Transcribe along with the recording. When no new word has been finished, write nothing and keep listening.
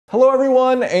Hello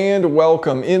everyone and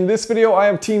welcome. In this video I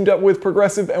have teamed up with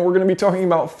Progressive and we're going to be talking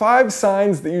about 5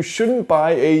 signs that you shouldn't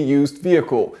buy a used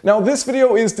vehicle. Now this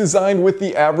video is designed with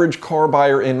the average car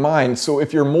buyer in mind, so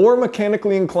if you're more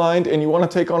mechanically inclined and you want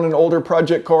to take on an older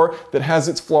project car that has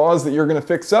its flaws that you're going to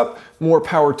fix up, more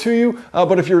power to you.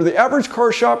 But if you're the average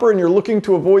car shopper and you're looking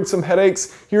to avoid some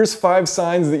headaches, here's 5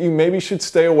 signs that you maybe should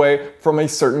stay away from a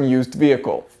certain used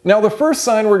vehicle. Now the first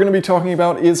sign we're going to be talking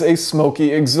about is a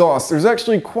smoky exhaust. There's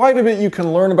actually quite a bit you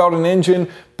can learn about an engine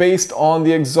based on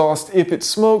the exhaust, if it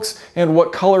smokes, and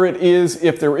what color it is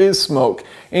if there is smoke.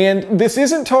 And this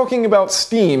isn't talking about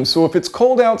steam, so if it's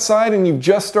cold outside and you've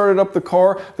just started up the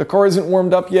car isn't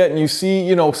warmed up yet, and you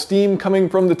see, steam coming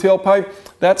from the tailpipe,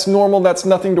 that's normal, that's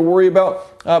nothing to worry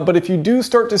about. But if you do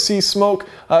start to see smoke,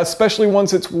 especially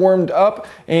once it's warmed up,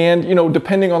 and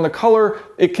depending on the color,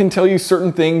 it can tell you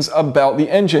certain things about the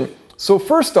engine. So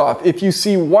first off, if you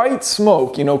see white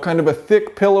smoke, kind of a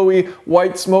thick, pillowy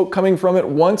white smoke coming from it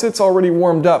once it's already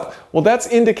warmed up, well, that's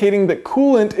indicating that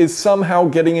coolant is somehow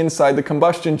getting inside the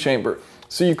combustion chamber.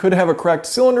 So you could have a cracked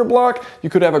cylinder block, you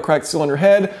could have a cracked cylinder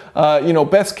head,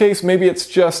 best case, maybe it's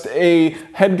just a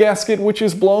head gasket which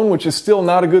is blown, which is still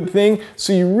not a good thing.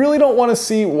 So you really don't want to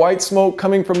see white smoke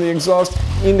coming from the exhaust,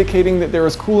 indicating that there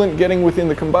is coolant getting within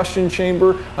the combustion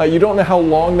chamber. You don't know how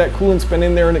long that coolant's been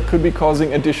in there and it could be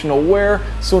causing additional wear,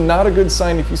 so not a good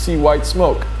sign if you see white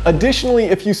smoke. Additionally,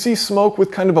 if you see smoke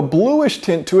with kind of a bluish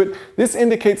tint to it, this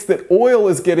indicates that oil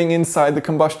is getting inside the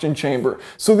combustion chamber.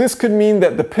 So this could mean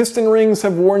that the piston rings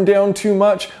have worn down too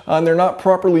much and they're not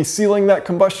properly sealing that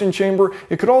combustion chamber.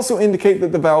 It could also indicate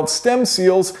that the valve stem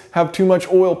seals have too much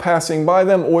oil passing by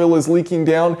them. Oil is leaking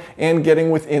down and getting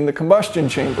within the combustion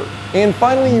chamber. And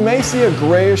finally, you may see a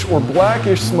grayish or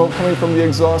blackish smoke coming from the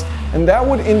exhaust, and that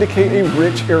would indicate a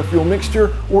rich air-fuel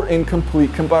mixture or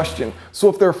incomplete combustion. So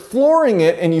if they're flooring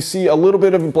it and you see a little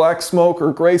bit of black smoke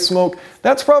or gray smoke,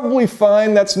 that's probably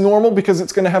fine, that's normal because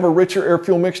it's going to have a richer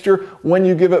air-fuel mixture when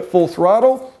you give it full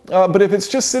throttle. But if it's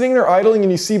just sitting there idling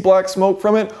and you see black smoke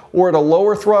from it, or at a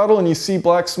lower throttle and you see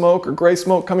black smoke or gray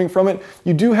smoke coming from it,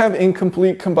 you do have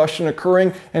incomplete combustion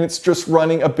occurring and it's just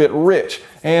running a bit rich.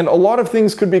 And a lot of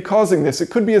things could be causing this. It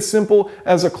could be as simple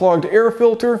as a clogged air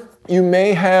filter. You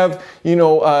may have,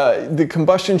 the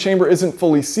combustion chamber isn't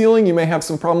fully sealing. You may have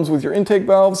some problems with your intake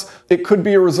valves. It could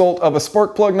be a result of a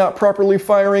spark plug not properly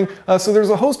firing. So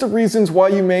there's a host of reasons why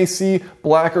you may see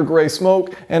black or gray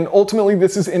smoke, and ultimately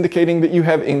this is indicating that you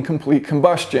have incomplete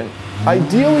combustion.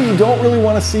 Ideally, you don't really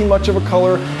want to see much of a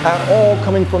color at all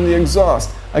coming from the exhaust.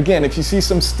 Again, if you see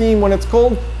some steam when it's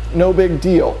cold, no big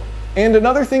deal. And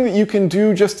another thing that you can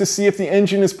do just to see if the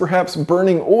engine is perhaps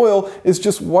burning oil is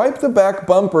just wipe the back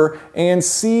bumper and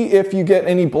see if you get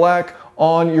any black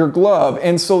on your glove.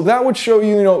 And so that would show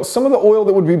you, some of the oil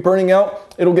that would be burning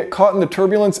out, it'll get caught in the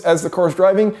turbulence as the car's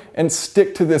driving and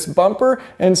stick to this bumper.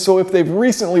 And so if they've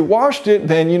recently washed it,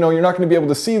 then you're not going to be able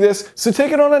to see this. So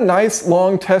take it on a nice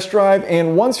long test drive,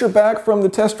 and once you're back from the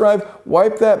test drive,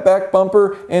 wipe that back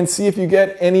bumper and see if you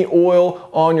get any oil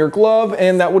on your glove,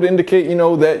 and that would indicate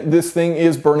that this thing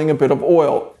is burning a bit of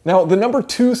oil. Now, the number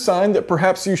 2 sign that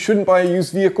perhaps you shouldn't buy a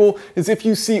used vehicle is if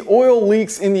you see oil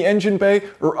leaks in the engine bay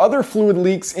or other fluid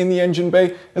leaks in the engine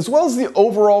bay, as well as the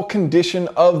overall condition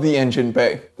of the engine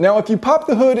bay. Now, if you pop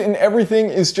the hood and everything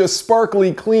is just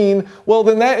sparkly clean, well,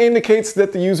 then that indicates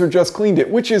that the user just cleaned it,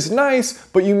 which is nice,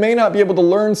 but you may not be able to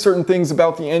learn certain things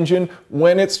about the engine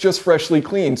when it's just freshly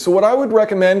cleaned. So what I would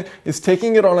recommend is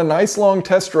taking it on a nice long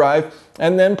test drive,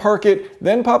 and then park it,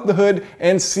 then pop the hood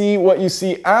and see what you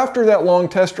see after that long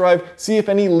test drive, see if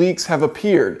any leaks have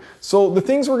appeared. So the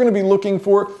things we're going to be looking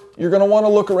for, you're going to want to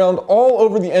look around all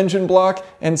over the engine block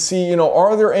and see,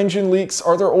 are there engine leaks?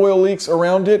 Are there oil leaks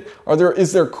around it?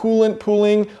 Is there coolant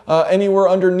pooling anywhere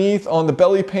underneath on the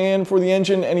belly pan for the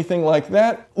engine? Anything like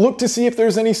that? Look to see if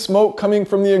there's any smoke coming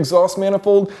from the exhaust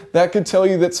manifold. That could tell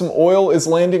you that some oil is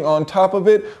landing on top of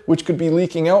it, which could be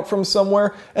leaking out from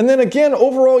somewhere. And then again,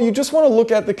 overall, you just want to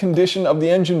look at the condition of the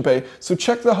engine bay. So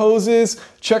check the hoses,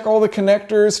 check all the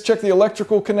connectors, check the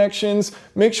electrical connections,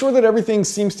 make sure that everything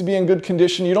seems to be in good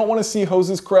condition. You don't want to see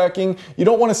hoses cracking. You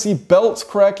don't want to see belts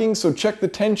cracking, so check the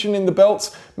tension in the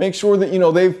belts. Make sure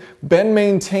that they've been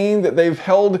maintained, that they've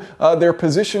held their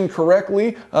position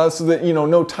correctly, so that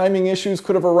no timing issues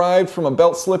could have arrived from a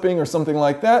belt slipping or something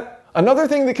like that. Another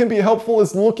thing that can be helpful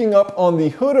is looking up on the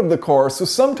hood of the car. So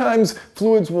sometimes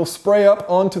fluids will spray up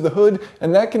onto the hood,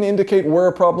 and that can indicate where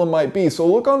a problem might be. So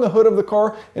look on the hood of the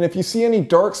car, and if you see any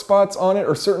dark spots on it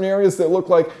or certain areas that look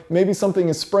like maybe something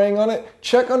is spraying on it,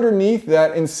 check underneath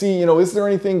that and see, is there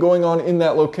anything going on in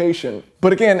that location.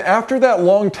 But again, after that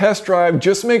long test drive,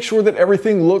 just make sure that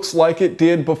everything looks like it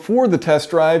did before the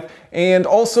test drive. And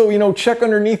also, check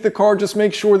underneath the car, just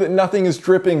make sure that nothing is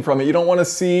dripping from it. You don't want to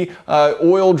see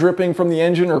oil dripping from the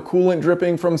engine or coolant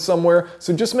dripping from somewhere.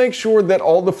 So just make sure that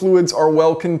all the fluids are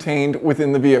well contained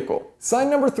within the vehicle.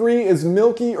 Sign number 3 is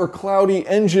milky or cloudy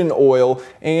engine oil.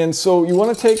 And so you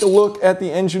want to take a look at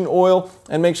the engine oil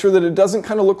and make sure that it doesn't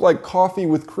kind of look like coffee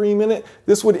with cream in it.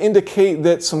 This would indicate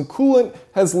that some coolant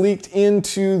has leaked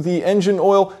into the engine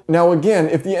oil. Now again,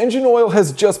 if the engine oil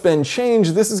has just been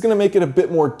changed, this is going to make it a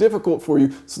bit more difficult for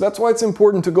you. So that's why it's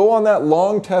important to go on that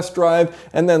long test drive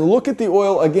and then look at the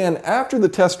oil again after the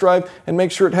test drive and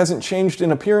make sure it hasn't changed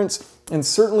in appearance and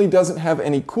certainly doesn't have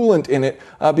any coolant in it.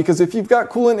 Because if you've got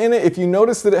coolant in it, if you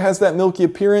notice that it has that milky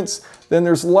appearance, then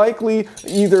there's likely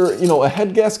either a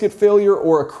head gasket failure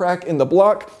or a crack in the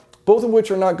block, both of which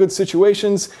are not good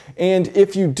situations. And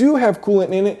if you do have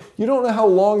coolant in it, you don't know how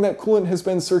long that coolant has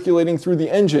been circulating through the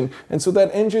engine. And so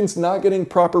that engine's not getting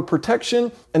proper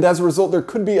protection. And as a result, there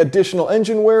could be additional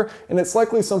engine wear, and it's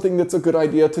likely something that's a good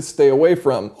idea to stay away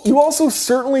from. You also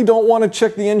certainly don't want to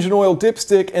check the engine oil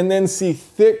dipstick and then see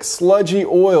thick, sludgy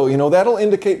oil. That'll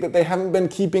indicate that they haven't been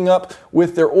keeping up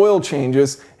with their oil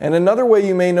changes. And another way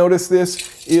you may notice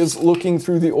this is looking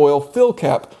through the oil fill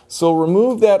cap. So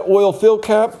remove that oil fill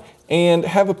cap and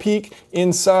have a peek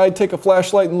inside, take a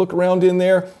flashlight and look around in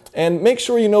there, and make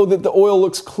sure that the oil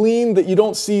looks clean, that you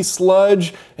don't see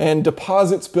sludge and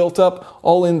deposits built up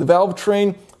all in the valve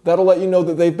train. That'll let you know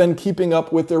that they've been keeping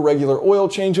up with their regular oil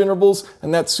change intervals,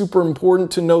 and that's super important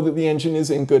to know that the engine is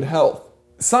in good health.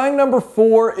 Sign number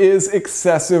 4 is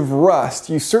excessive rust.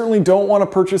 You certainly don't want to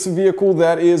purchase a vehicle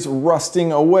that is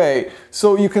rusting away.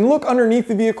 So you can look underneath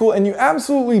the vehicle, and you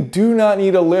absolutely do not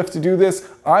need a lift to do this.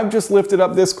 I've just lifted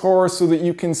up this car so that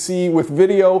you can see with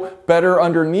video better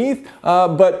underneath,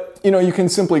 but you can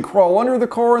simply crawl under the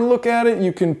car and look at it.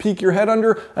 You can peek your head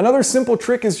under. Another simple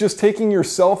trick is just taking your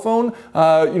cell phone,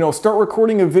 start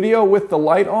recording a video with the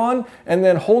light on, and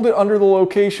then hold it under the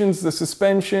locations, the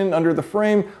suspension, under the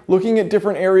frame, looking at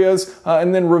different areas,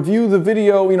 and then review the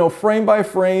video, frame by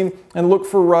frame, and look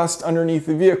for rust underneath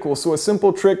the vehicle. So a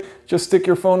simple trick, just stick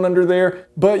your phone under there.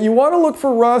 But you want to look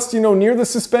for rust, near the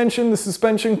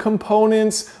suspension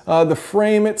components, the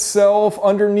frame itself,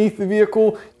 underneath the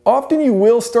vehicle. Often you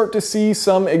will start to see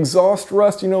some exhaust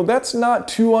rust. That's not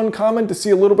too uncommon to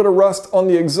see a little bit of rust on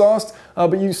the exhaust,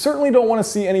 but you certainly don't want to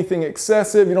see anything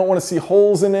excessive. You don't want to see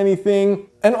holes in anything.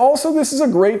 And also, this is a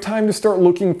great time to start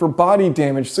looking for body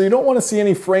damage. So you don't want to see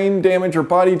any frame damage or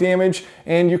body damage,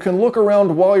 and you can look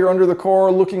around while you're under the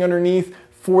car, looking underneath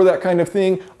for that kind of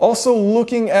thing. Also,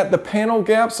 looking at the panel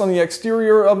gaps on the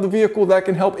exterior of the vehicle, that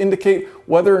can help indicate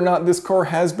whether or not this car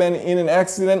has been in an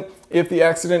accident. If the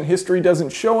accident history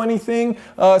doesn't show anything,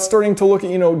 starting to look at,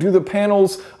 do the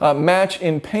panels match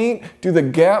in paint? Do the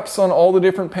gaps on all the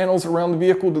different panels around the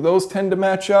vehicle, do those tend to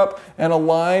match up and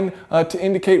align to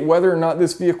indicate whether or not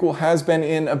this vehicle has been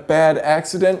in a bad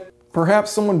accident?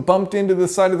 Perhaps someone bumped into the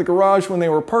side of the garage when they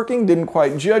were parking, didn't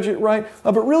quite judge it right,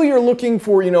 but really you're looking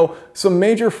for, some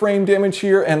major frame damage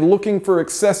here and looking for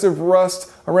excessive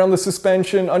rust around the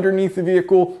suspension, underneath the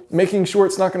vehicle, making sure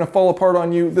it's not going to fall apart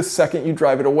on you the second you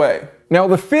drive it away. Now,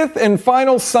 the 5th and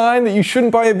final sign that you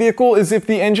shouldn't buy a vehicle is if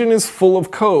the engine is full of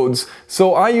codes.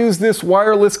 So I use this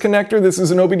wireless connector. This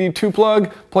is an OBDII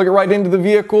plug it right into the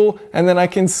vehicle, and then I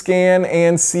can scan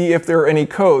and see if there are any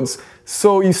codes.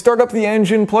 So you start up the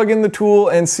engine, plug in the tool,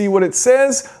 and see what it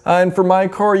says. And for my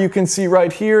car, you can see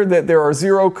right here that there are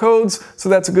 0 codes, so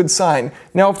that's a good sign.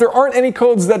 Now, if there aren't any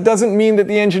codes, that doesn't mean that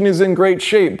the engine is in great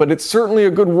shape, but it's certainly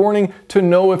a good warning to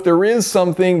know if there is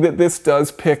something that this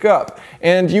does pick up.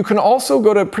 And you can also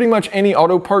go to pretty much any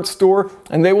auto parts store,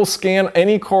 and they will scan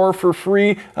any car for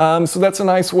free. So that's a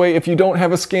nice way. If you don't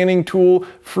have a scanning tool,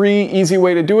 free, easy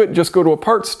way to do it, just go to a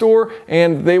parts store,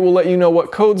 and they will let you know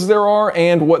what codes there are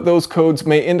and what those codes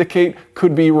may indicate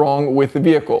could be wrong with the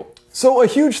vehicle. So a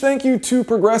huge thank you to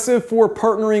Progressive for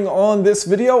partnering on this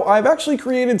video. I've actually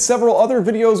created several other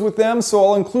videos with them, so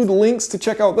I'll include links to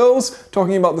check out those,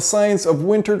 talking about the science of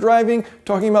winter driving,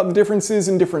 talking about the differences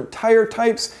in different tire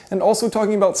types, and also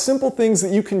talking about simple things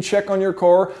that you can check on your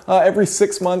car every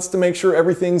 6 months to make sure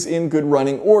everything's in good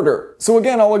running order. So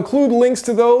again, I'll include links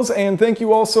to those, and thank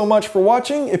you all so much for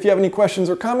watching. If you have any questions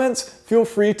or comments, feel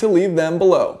free to leave them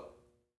below.